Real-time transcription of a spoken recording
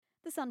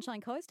The Sunshine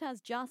Coast has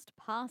just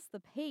passed the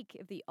peak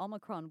of the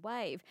Omicron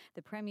wave.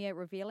 The Premier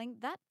revealing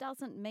that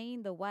doesn't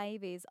mean the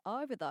wave is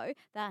over, though.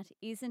 That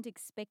isn't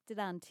expected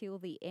until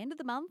the end of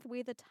the month,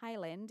 with a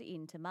tail end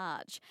into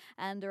March.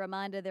 And a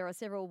reminder, there are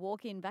several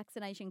walk-in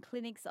vaccination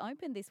clinics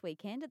open this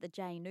weekend at the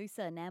J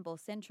Noosa, Nambour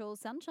Central,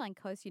 Sunshine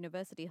Coast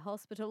University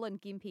Hospital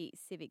and Gympie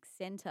Civic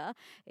Centre.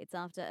 It's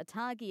after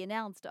ATAGI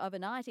announced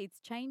overnight it's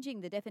changing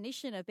the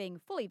definition of being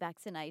fully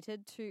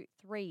vaccinated to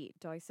 3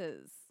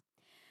 doses.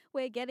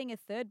 We're getting a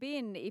third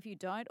bin. If you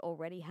don't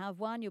already have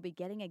one, you'll be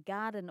getting a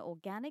garden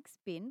organics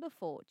bin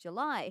before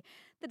July.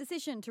 The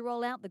decision to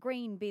roll out the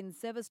green bin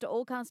service to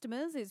all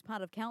customers is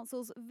part of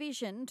Council's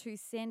vision to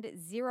send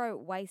zero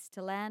waste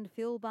to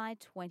landfill by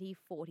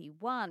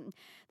 2041.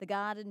 The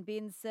garden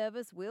bin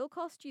service will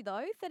cost you,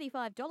 though,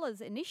 $35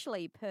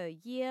 initially per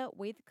year,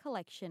 with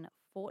collection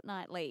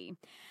fortnightly.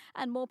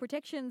 And more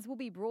protections will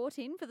be brought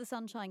in for the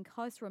Sunshine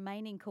Coast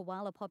remaining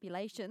koala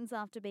populations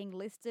after being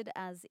listed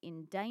as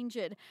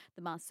endangered.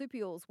 The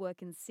marsupials were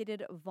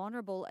considered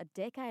vulnerable a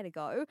decade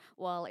ago,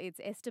 while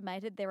it's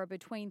estimated there are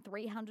between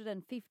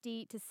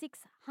 350 to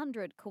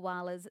 600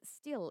 koalas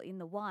still in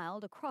the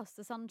wild across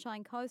the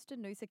Sunshine Coast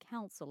and Noosa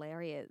Council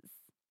areas.